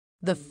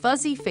The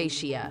fuzzy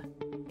fascia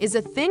is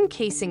a thin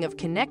casing of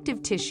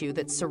connective tissue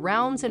that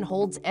surrounds and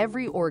holds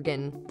every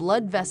organ,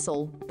 blood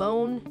vessel,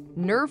 bone,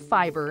 nerve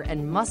fiber,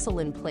 and muscle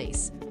in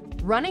place,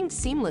 running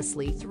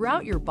seamlessly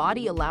throughout your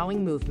body,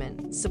 allowing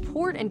movement,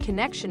 support, and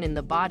connection in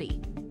the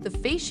body. The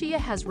fascia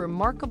has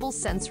remarkable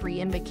sensory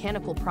and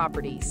mechanical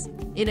properties.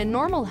 In a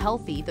normal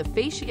healthy, the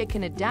fascia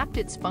can adapt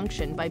its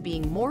function by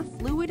being more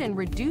fluid and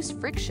reduce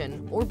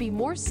friction, or be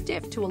more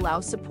stiff to allow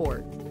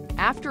support.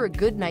 After a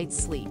good night's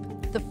sleep,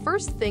 the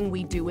first thing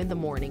we do in the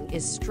morning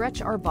is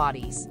stretch our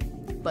bodies.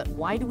 But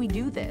why do we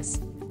do this?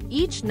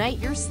 Each night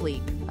you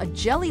sleep, a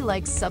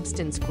jelly-like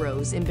substance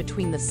grows in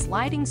between the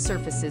sliding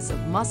surfaces of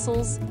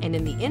muscles and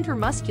in the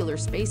intermuscular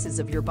spaces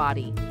of your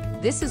body.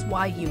 This is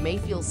why you may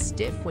feel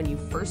stiff when you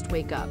first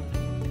wake up.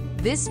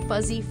 This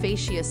fuzzy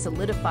fascia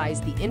solidifies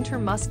the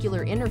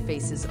intermuscular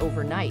interfaces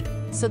overnight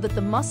so that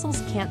the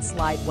muscles can't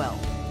slide well.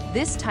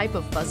 This type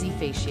of fuzzy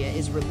fascia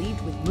is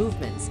relieved with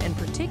movements and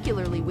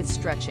particularly with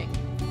stretching.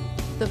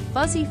 The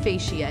fuzzy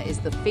fascia is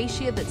the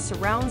fascia that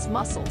surrounds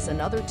muscles and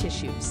other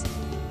tissues.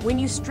 When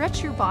you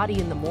stretch your body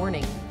in the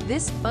morning,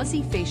 this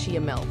fuzzy fascia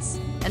melts,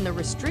 and the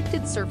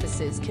restricted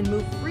surfaces can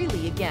move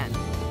freely again.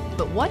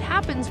 But what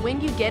happens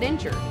when you get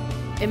injured?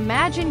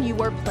 Imagine you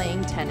are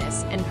playing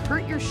tennis and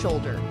hurt your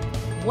shoulder.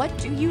 What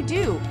do? You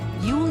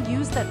will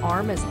use that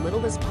arm as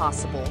little as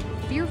possible,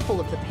 fearful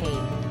of the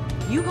pain.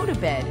 You go to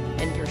bed,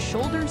 and your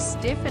shoulder's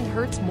stiff and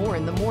hurts more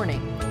in the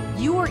morning.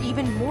 You are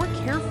even more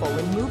careful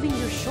in moving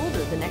your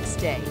shoulder the next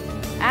day.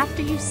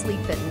 After you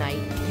sleep that night,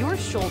 your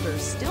shoulder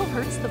still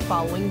hurts the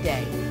following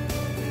day.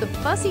 The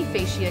fuzzy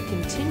fascia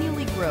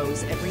continually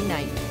grows every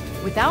night.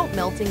 Without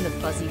melting the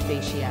fuzzy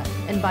fascia,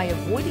 and by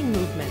avoiding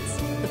movements,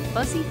 the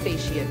fuzzy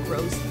fascia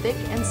grows thick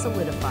and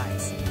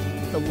solidifies.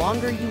 The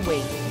longer you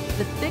wait,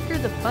 the thicker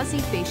the fuzzy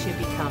fascia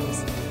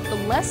becomes, the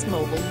less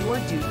mobile you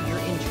are due to your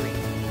injury.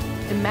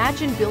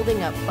 Imagine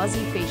building up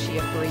fuzzy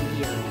fascia for a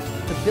year.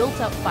 The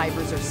built-up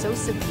fibers are so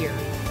severe,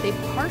 they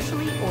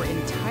partially or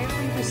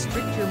entirely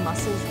restrict your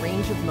muscles'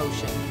 range of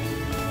motion.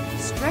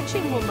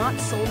 Stretching will not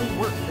solely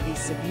work for these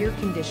severe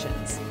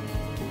conditions.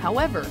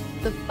 However,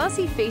 the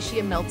fuzzy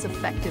fascia melts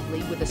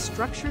effectively with a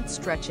structured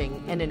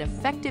stretching and an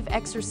effective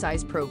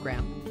exercise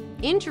program.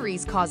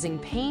 Injuries causing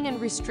pain and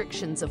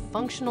restrictions of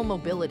functional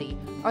mobility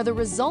are the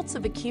results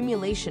of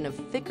accumulation of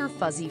thicker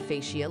fuzzy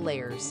fascia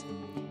layers.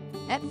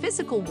 At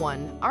Physical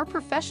One, our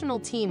professional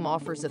team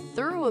offers a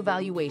thorough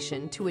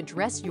evaluation to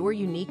address your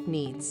unique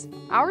needs.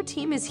 Our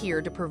team is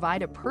here to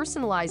provide a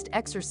personalized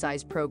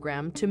exercise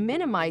program to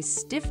minimize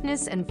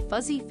stiffness and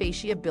fuzzy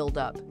fascia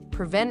buildup,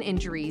 prevent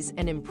injuries,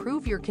 and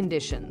improve your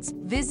conditions.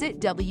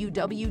 Visit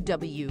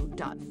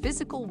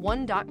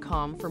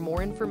www.physicalone.com for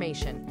more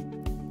information.